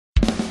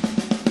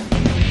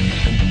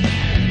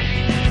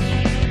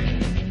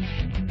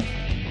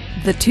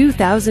The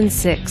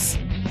 2006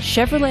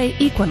 Chevrolet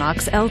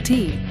Equinox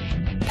LT,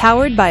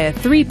 powered by a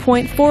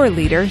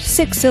 3.4-liter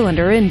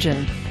six-cylinder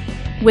engine.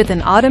 With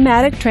an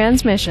automatic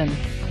transmission,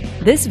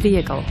 this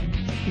vehicle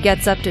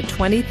gets up to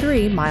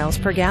 23 miles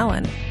per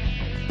gallon.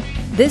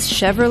 This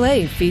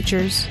Chevrolet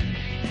features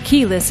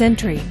keyless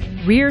entry,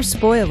 rear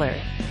spoiler,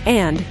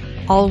 and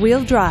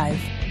all-wheel drive.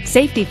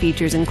 Safety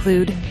features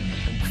include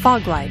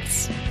fog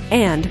lights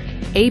and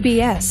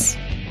ABS.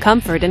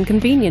 Comfort and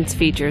convenience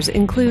features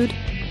include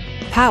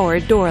power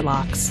door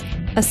locks,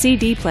 a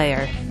CD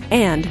player,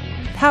 and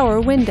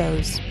power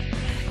windows.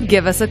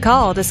 Give us a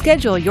call to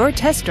schedule your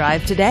test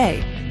drive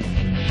today.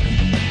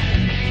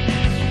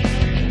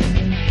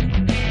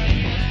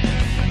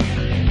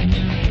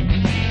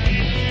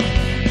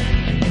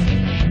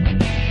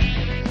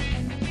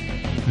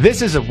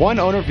 This is a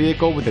one-owner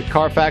vehicle with a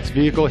Carfax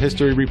Vehicle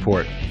History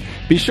Report.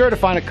 Be sure to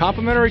find a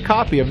complimentary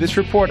copy of this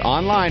report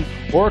online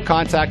or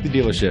contact the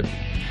dealership.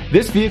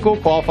 This vehicle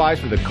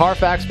qualifies for the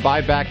Carfax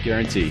Buyback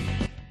Guarantee.